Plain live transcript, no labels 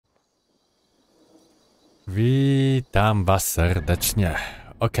Witam was serdecznie.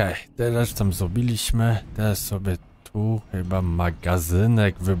 Okej, teraz tam zrobiliśmy. Teraz sobie tu chyba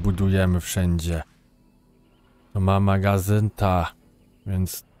magazynek wybudujemy wszędzie. To ma magazyn? Ta.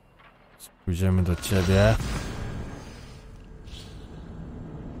 Więc pójdziemy do ciebie.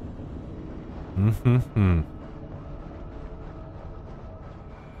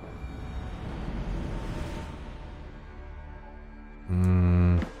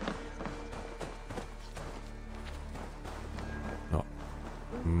 No.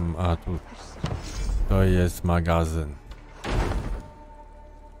 A tu to jest magazyn.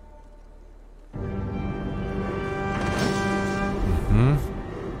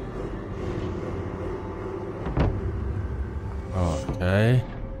 Okej.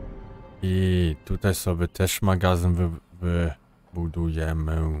 I tutaj sobie też magazyn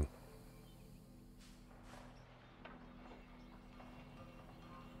wybudujemy.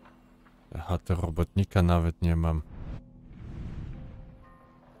 Chatę robotnika nawet nie mam.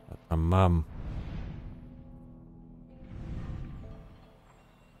 A tam mam.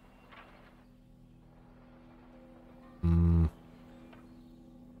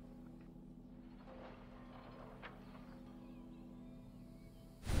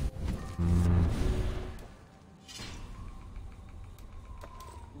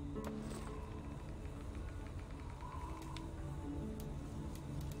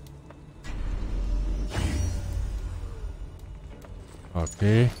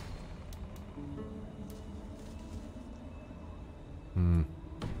 Okej.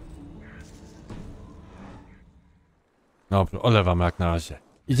 Dobrze, olewam jak na razie.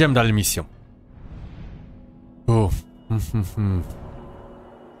 Idziemy dalej misją.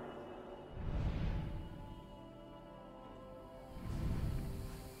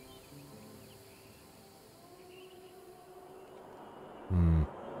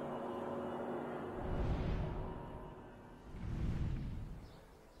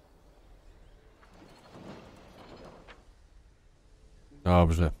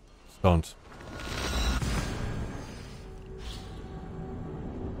 Dobrze, stąd.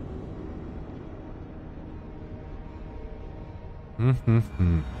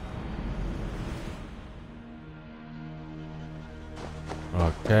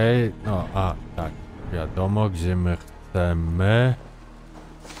 Okej, no a tak, wiadomo gdzie my chcemy.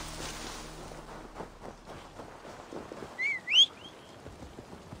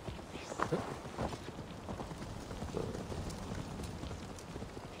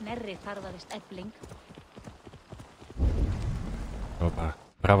 Dobra,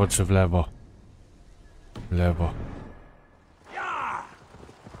 prawo czy w lewo? W lewo.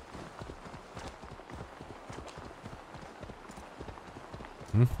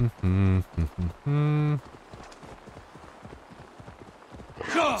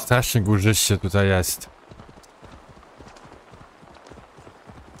 Strasznie górzyście tutaj jest.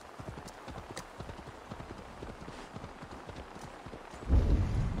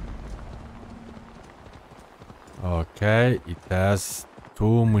 Okej, i teraz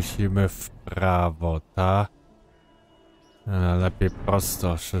tu musimy w prawo, ta? No, lepiej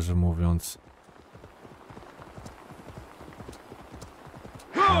prosto, szczerze mówiąc.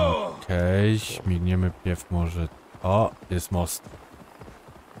 Okej, śmigniemy pierw może. O, jest most.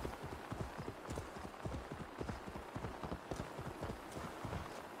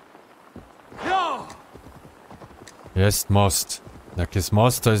 Jest most. Jak jest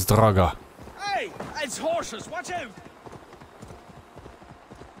most, to jest droga. Hey, it's horses, watch out!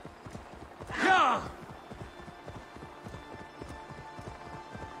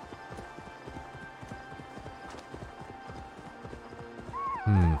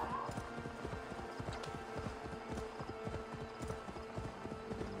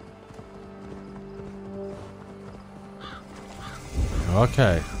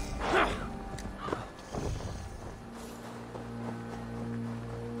 Okej.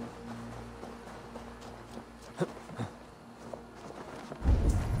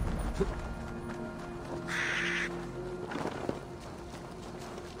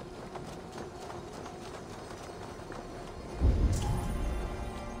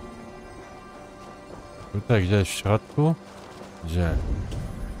 Tutaj gdzieś w środku? Gdzie?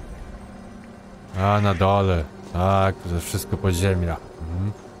 A, na dole. Tak, to jest wszystko podziemia.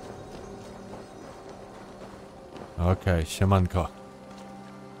 Okej, siemanko.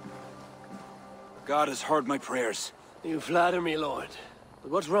 God has heard my prayers. You flatter me, Lord.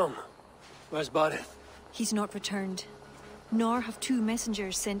 But what's wrong? Where's Bodith? He's not returned, nor have two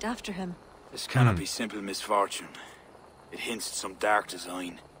messengers sent after him. This cannot be simple misfortune. It hints at some dark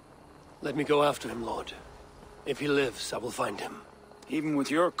design. Let me go after him, Lord. If he lives, I will find him. Even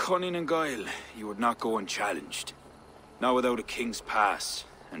with your cunning and guile, you would not go unchallenged. Not without a king's pass,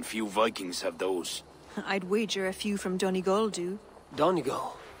 and few Vikings have those. I'd wager a few from Donegal do.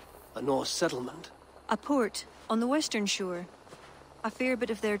 Donegal, a Norse settlement. A port on the western shore. A fair bit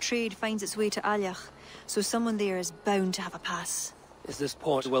of their trade finds its way to Aljach, so someone there is bound to have a pass. Is this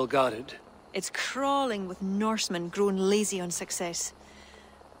port well guarded? It's crawling with Norsemen grown lazy on success.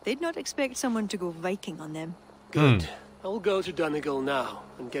 They'd not expect someone to go Viking on them. Good. I'll go to Donegal now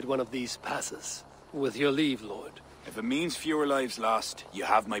and get one of these passes. With your leave, Lord. If it means fewer lives lost, you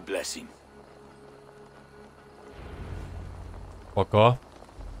have my blessing. Spoko.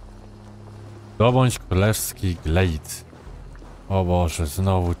 Zdobądź królewski glejt. O Boże,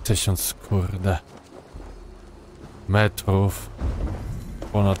 znowu 1000 kurde metrów.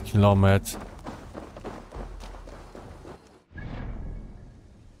 Ponad kilometr.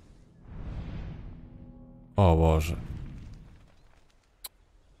 O Boże.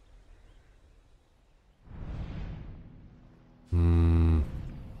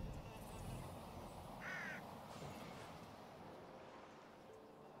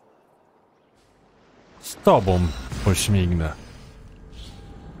 Z tobą pośmignę.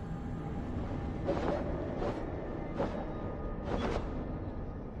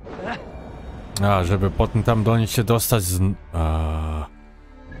 A, żeby potem tam do nich się dostać z...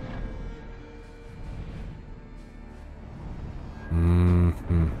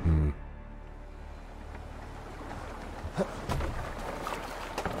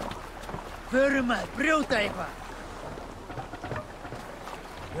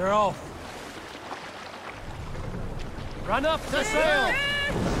 You're off. Run up to sail!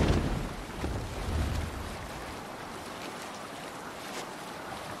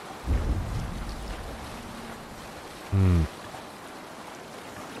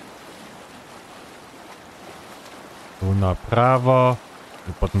 Tu na prawo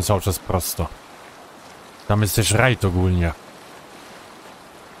i potem cały czas prosto. Tam jest też rajd ogólnie.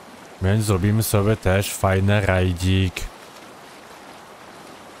 Więc zrobimy sobie też fajny rajdzik.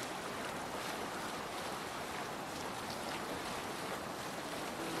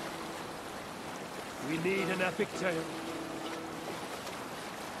 We need an epic tale.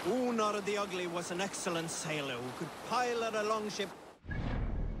 Unar the Ugly was an excellent sailor who could pilot a longship.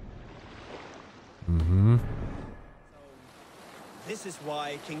 This is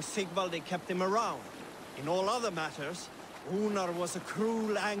why King Sigvaldi kept him around. In all other matters, Unar was a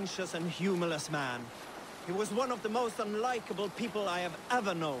cruel, anxious, and humorless man. He was one of the most unlikable people I have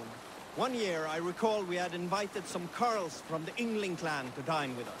ever known. One year, I recall we had invited some Carls from the Yngling clan to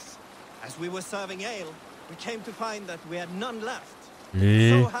dine with us. As we were serving ale, we came to find that we had none left. I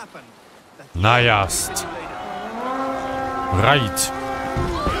So happened that najazd. Rajd.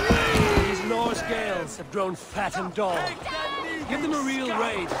 These Norse Gales have grown fat and dull. Give them a real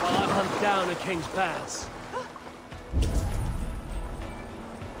raid while I hunt down a king's pass.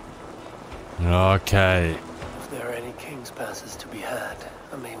 Okej. If there are any king's passes to be had,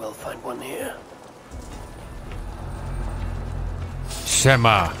 I may well find one here.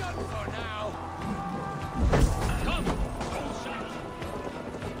 Siema.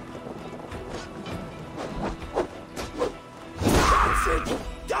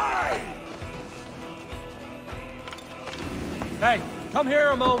 Hey, come here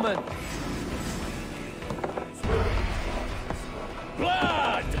a moment.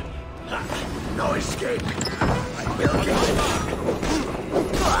 Blood! no escape. I will get you.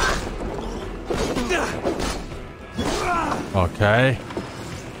 Okej.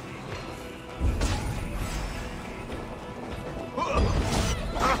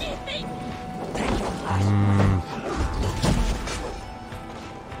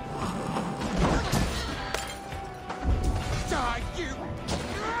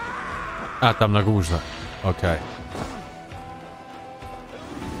 A, tam na górze. Okej.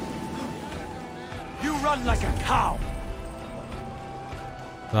 You run like a cow.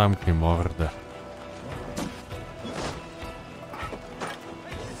 Zamknij mordę.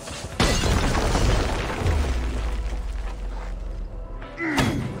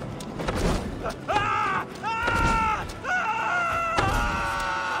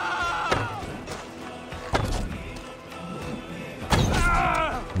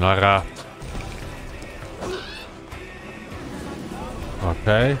 Nara.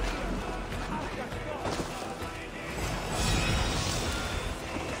 Okej.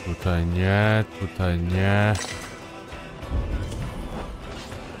 Tutaj nie, tutaj nie.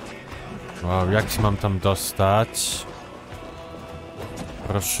 Wow, jak się mam tam dostać?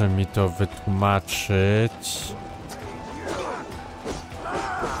 Proszę mi to wytłumaczyć.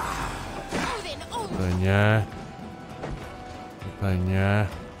 Tutaj nie. Tutaj nie.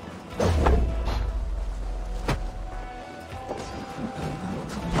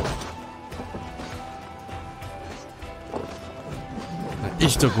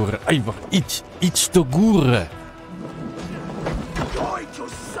 Idź do góry, Eivor, idź do góry!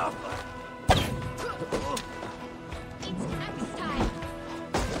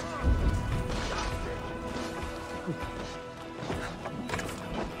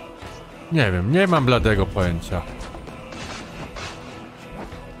 Nie wiem, nie mam bladego pojęcia.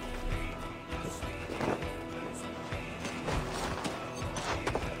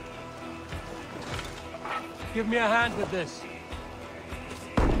 Give me a hand with this.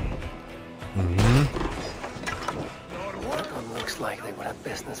 Looks like they would have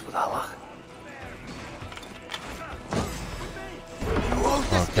business with Allah.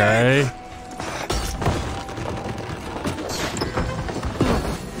 Okej.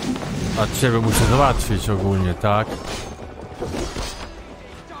 A ciebie muszę załatwić ogólnie, tak?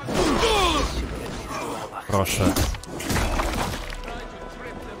 Proszę.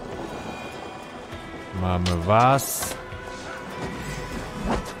 Mamy was.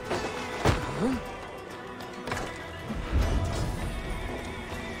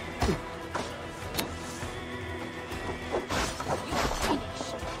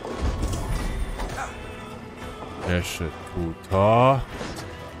 Jeszcze tu to.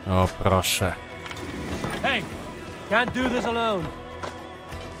 O, proszę. Hey, can't do this alone.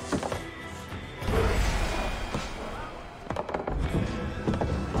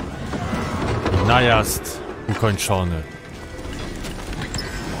 Najazd ukończony.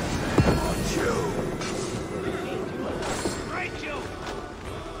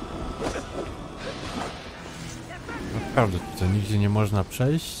 Naprawdę, tutaj nigdzie nie można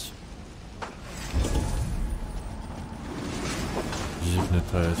przejść? Dziwne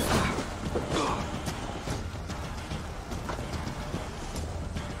to jest.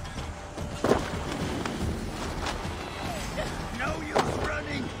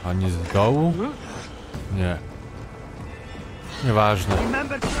 Ani z dołu? Nie. Nieważne.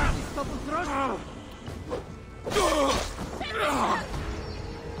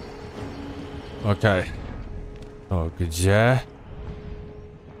 Okej. To gdzie?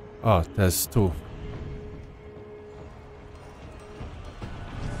 O, to jest tu.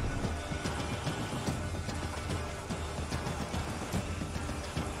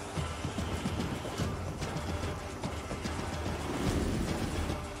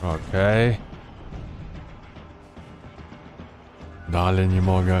 Okej. Dalej nie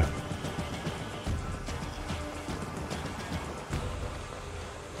mogę.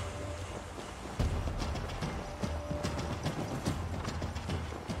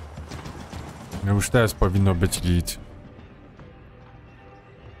 Już teraz powinno być git.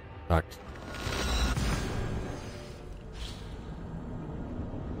 Tak.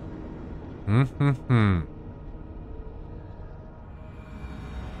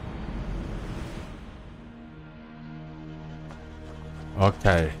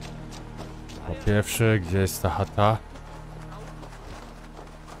 Okej. Po pierwsze, gdzie jest ta chata?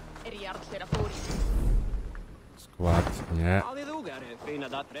 Skład, nie.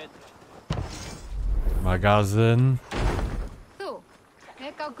 Magazyn.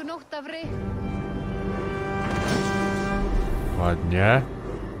 Ładnie.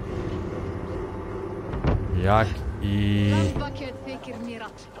 Jak i...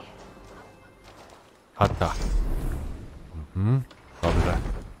 chata. Dobrze.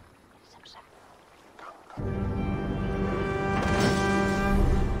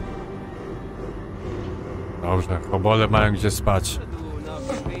 Dobrze, chobole mają gdzie spać.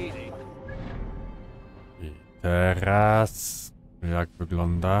 I teraz... jak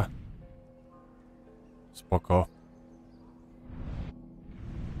wygląda? Spoko.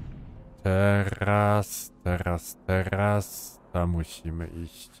 Teraz... tam musimy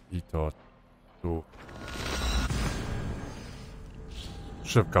iść i to tu.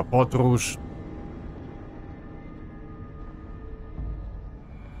 Szybka podróż.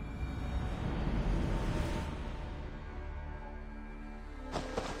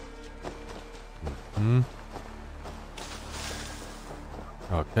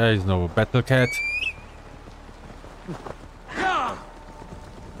 Okej, znowu Battle Cat.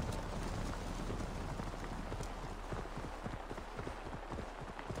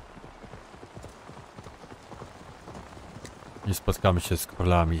 I spotkamy się z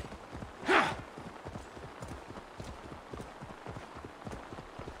królami.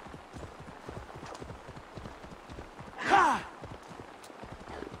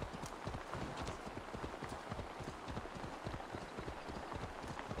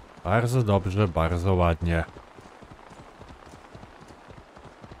 Bardzo dobrze, bardzo ładnie.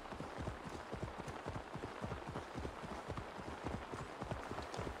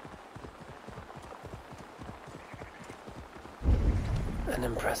 An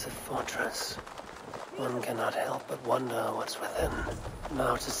impressive fortress. One cannot help but wonder what's within.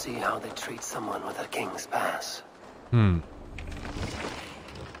 Now to see how they treat someone with a king's pass.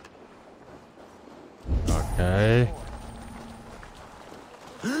 Okej.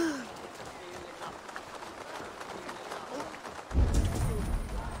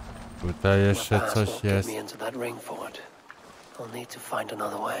 Tutaj jeszcze My pass coś won't get jest. me into that ring fort. I'll need to find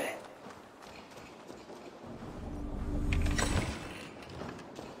another way.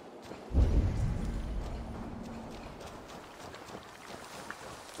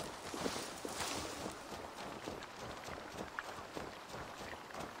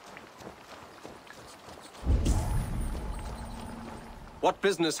 What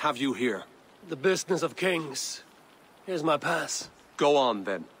business have you here? The business of kings. Here's my pass. Go on,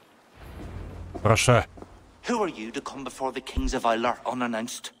 then. Proszę. Who are you to come before the kings of Ireland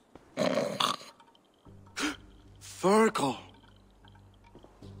unannounced? Fergal.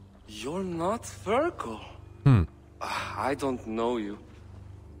 You're not Fergal. I don't know you.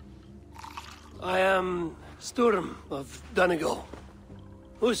 I am Sturm of Donegal.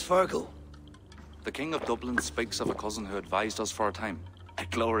 Who's Fergal? The King of Dublin speaks of a cousin who advised us for a time. A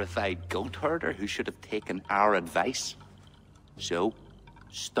glorified goat herder who should have taken our advice. So,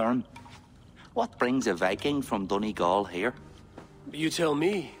 Sturm, what brings a Viking from Donegal here? You tell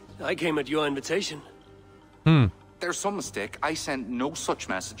me. I came at your invitation. There's some mistake. I sent no such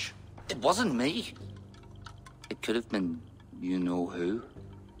message. It wasn't me. It could have been you-know-who.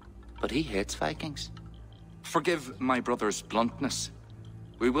 But he hates Vikings. Forgive my brother's bluntness.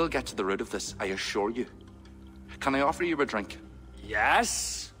 We will get to the root of this, I assure you. Can I offer you a drink?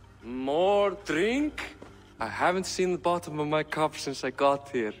 Yes? More drink? I haven't seen the bottom of my cup since I got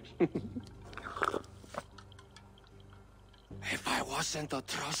here. If I wasn't a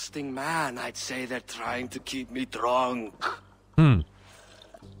trusting man, I'd say they're trying to keep me drunk.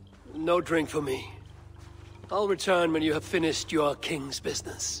 No drink for me. I'll return when you have finished your king's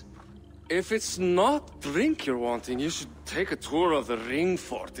business. If it's not drink you're wanting, you should take a tour of the ring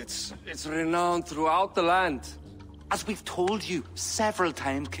fort. It's renowned throughout the land. As we've told you several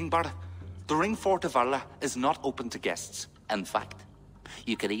times, King Barda, the ring fort of Valhalla is not open to guests. In fact,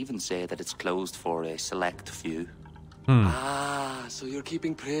 you could even say that it's closed for a select few. Ah, so you're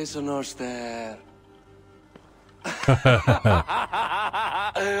keeping prisoners there.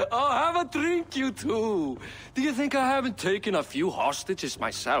 Oh, have a drink, you two. Do you think I haven't taken a few hostages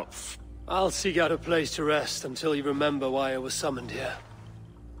myself? I'll seek out a place to rest until you remember why I was summoned here.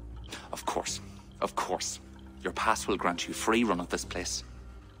 Of course, of course. Your pass will grant you free run of this place.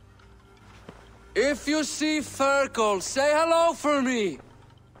 If you see Fergal, say hello for me.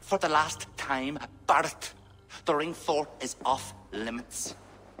 For the last time, Bart, the ring fort is off limits.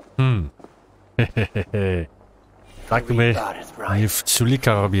 Tak my nie w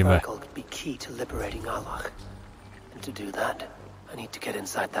ciulika robimy. Fergal could be key to liberating Allah. And to do that, I need to get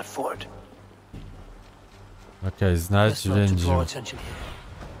inside that fort. Okej, znajdź Best not to draw więźniów. attention here.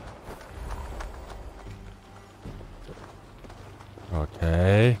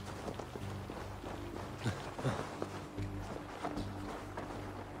 Okej.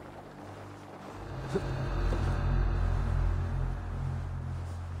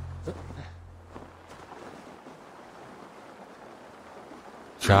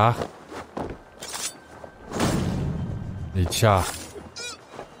 Ciach. I ciach.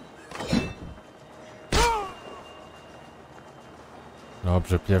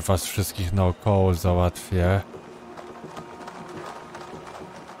 Dobrze, pierw was wszystkich naokoło załatwię.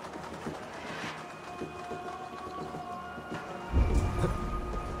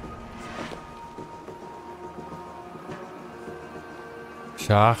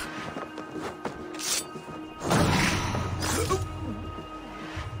 Ciach.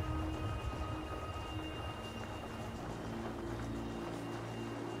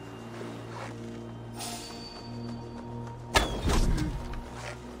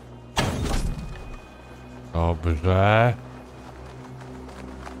 Dobrze.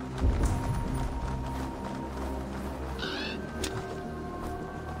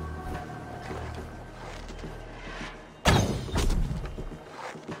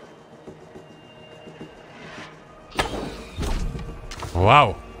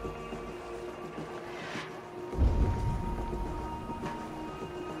 Wow.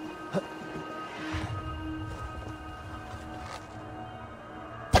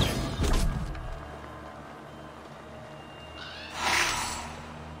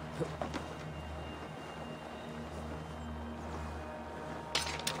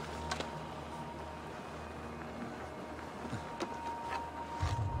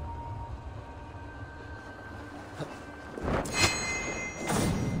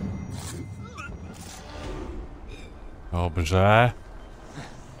 Dobrze.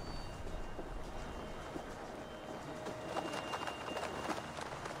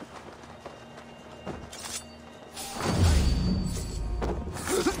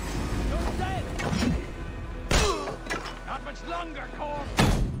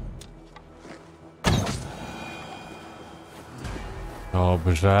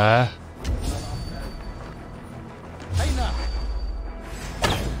 Dobrze.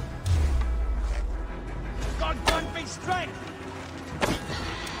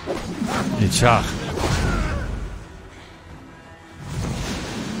 I ciach.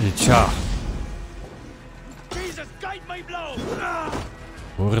 I ciach.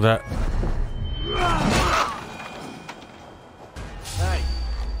 Kurde.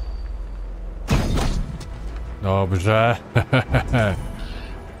 Dobrze.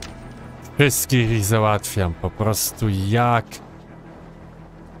 Wszystkich ich załatwiam. Po prostu jak...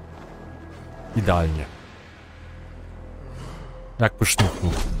 Idealnie. Jak po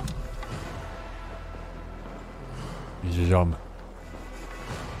sznuku. Ziom.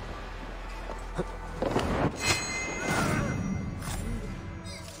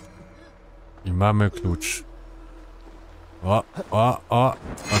 I mamy klucz.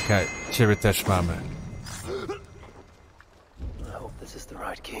 Okej, ciebie też mamy.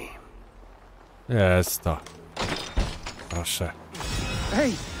 Jest to. Proszę.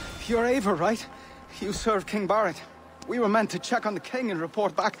 Hey, you're Ava, right? You serve King Barrett. We were meant to check on the king and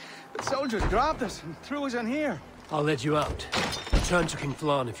report back, but soldiers grabbed us and threw us in here. I'll let you out. Return to King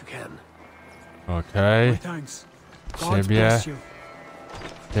Flann if you can. Okej. Thanks. Ciebie.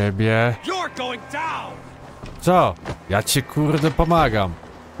 Ciebie. You're going down! Co? Ja ci kurde pomagam.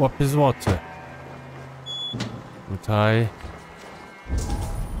 Chłopie złoty. Tutaj.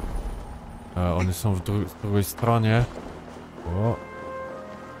 One są w drugiej stronie. O.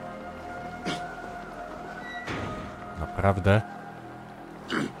 Naprawdę?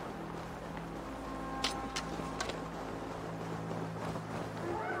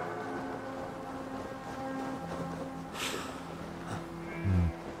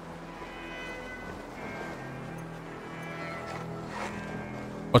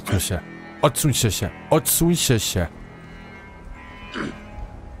 Odsuń się. Odsuńcie się. Odsuńcie się.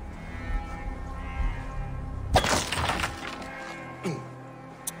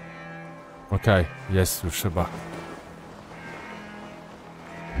 Okej, jest już chyba.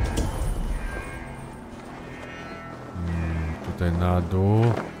 Tutaj na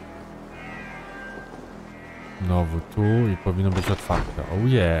dół. Znowu tu i powinno być otwarte. Oh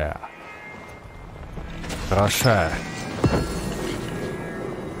yeah. Proszę.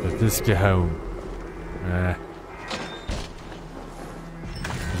 Brytyjski hełm.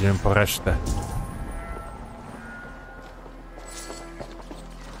 Idziemy po resztę.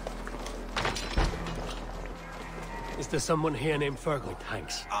 Is there someone here named Fergal?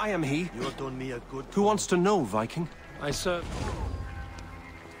 Thanks. I am he. You've done me a good... Who wants to know, Viking? I serve...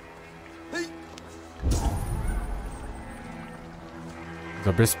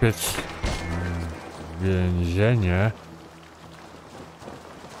 Zabezpiecz więzienie.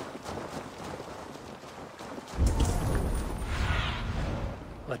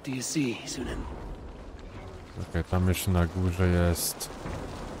 What do you see, Sunan? Okej, tam jeszcze na górze jest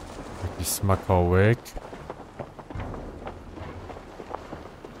jakiś smakołyk.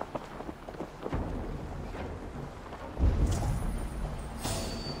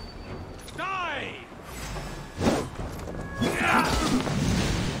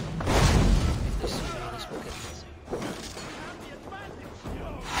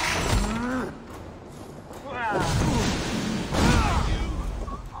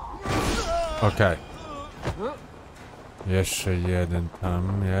 Okej. Jeszcze jeden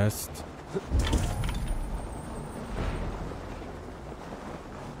tam jest.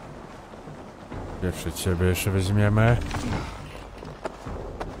 Pierwszy ciebie jeszcze weźmiemy.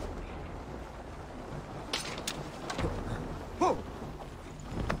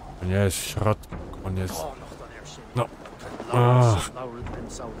 On jest w środku, on jest... No.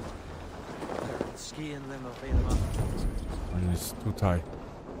 On jest tutaj.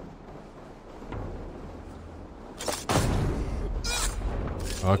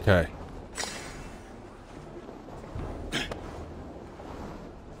 Okej.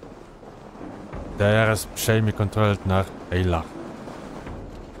 Teraz przejmie kontrolę nad Eila.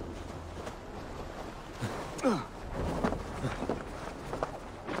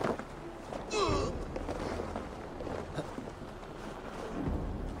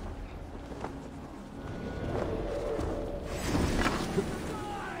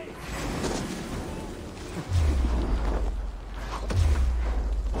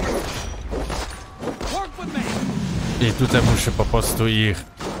 I tutaj muszę po prostu ich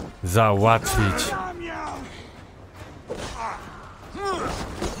załatwić.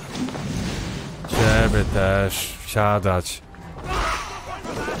 Ciebie też wsiadać.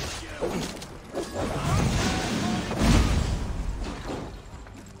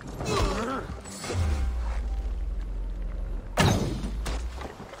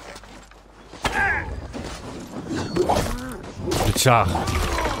 Ciach.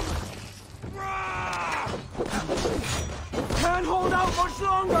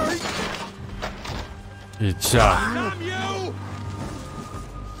 I ciach.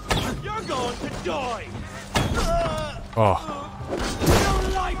 O.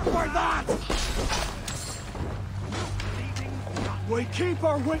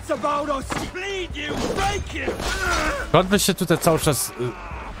 Skąd wy się tutaj cały czas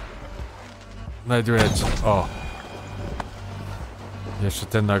znajdujecie? O. Jeszcze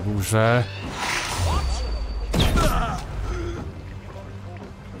ten na górze.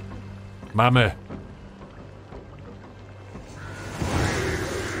 Mamy.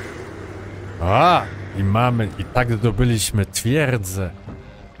 A! I mamy. I tak zdobyliśmy twierdzę.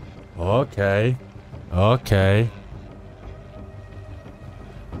 Okej. Okej.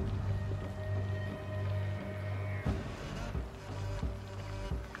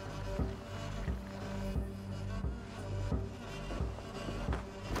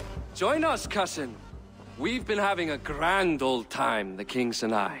 Join us, cousin. We've been having a grand old time, the kings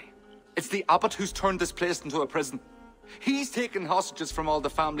and I. It's the abbot who's turned this place into a prison. He's taken hostages from all the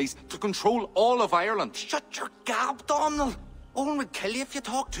families to control all of Ireland. Shut your gab, Domhnall. Owen will kill you if you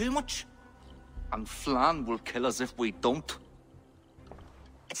talk too much. And Flann will kill us if we don't.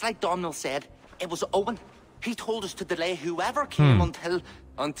 It's like Domhnall said. It was Owen. He told us to delay whoever came until...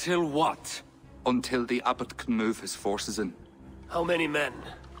 Until what? Until the abbot can move his forces in. How many men?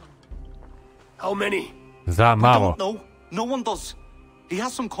 How many? Za I mało. don't know. No one does. He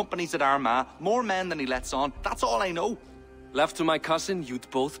has some companies at Armagh, more men than he lets on. That's all I know. Left to my cousin, you'd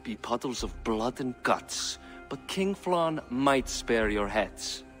both be puddles of blood and guts. But King Flann might spare your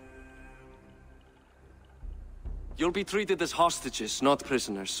heads. You'll be treated as hostages, not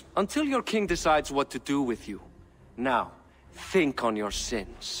prisoners, until your king decides what to do with you. Now, think on your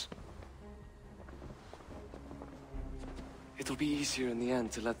sins. It'll be easier in the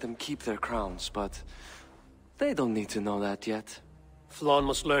end to let them keep their crowns, but they don't need to know that yet. Flann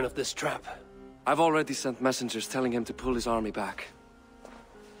must learn of this trap. I've already sent messengers telling him to pull his army back.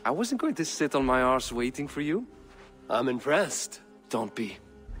 I wasn't going to sit on my arse waiting for you. I'm impressed. Don't be.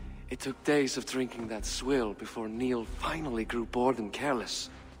 It took days of drinking that swill before Neil finally grew bored and careless.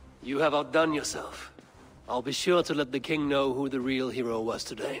 You have outdone yourself. I'll be sure to let the king know who the real hero was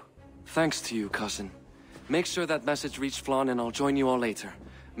today. Thanks to you, cousin. Make sure that message reached Flann and I'll join you all later.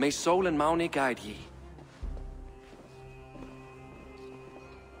 May Sol and Mauni guide ye.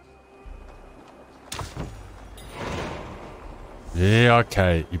 I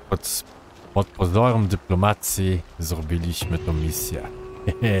okej. I pod pozorem dyplomacji zrobiliśmy tą misję.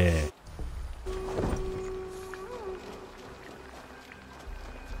 Hehe.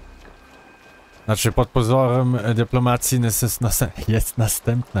 Znaczy pod pozorem dyplomacji jest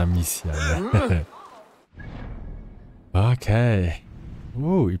następna misja. Okej.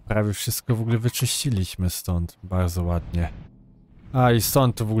 I prawie wszystko w ogóle wyczyściliśmy stąd. Bardzo ładnie. A i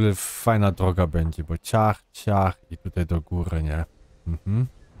stąd to w ogóle fajna droga będzie, bo ciach, ciach i tutaj do góry, nie?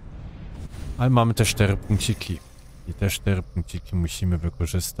 Ale mamy te 4 punkciki. I te 4 punkciki musimy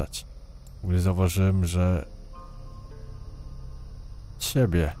wykorzystać. W ogóle zauważyłem, że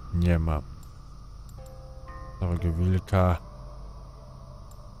ciebie nie mam. Drogi wilka.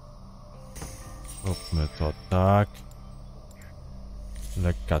 Róbmy to tak.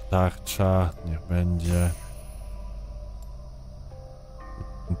 Lekka tarcza, niech będzie.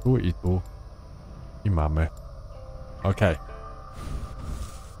 Tu i tu. I mamy. Okej.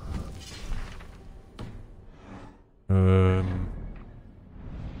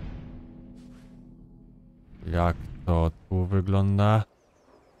 Jak to tu wygląda?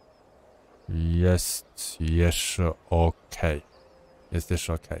 Jest jeszcze okej. Jest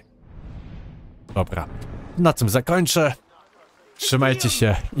jeszcze okej. Dobra. Na tym zakończę. Trzymajcie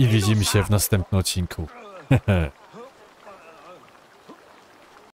się i widzimy się w następnym odcinku.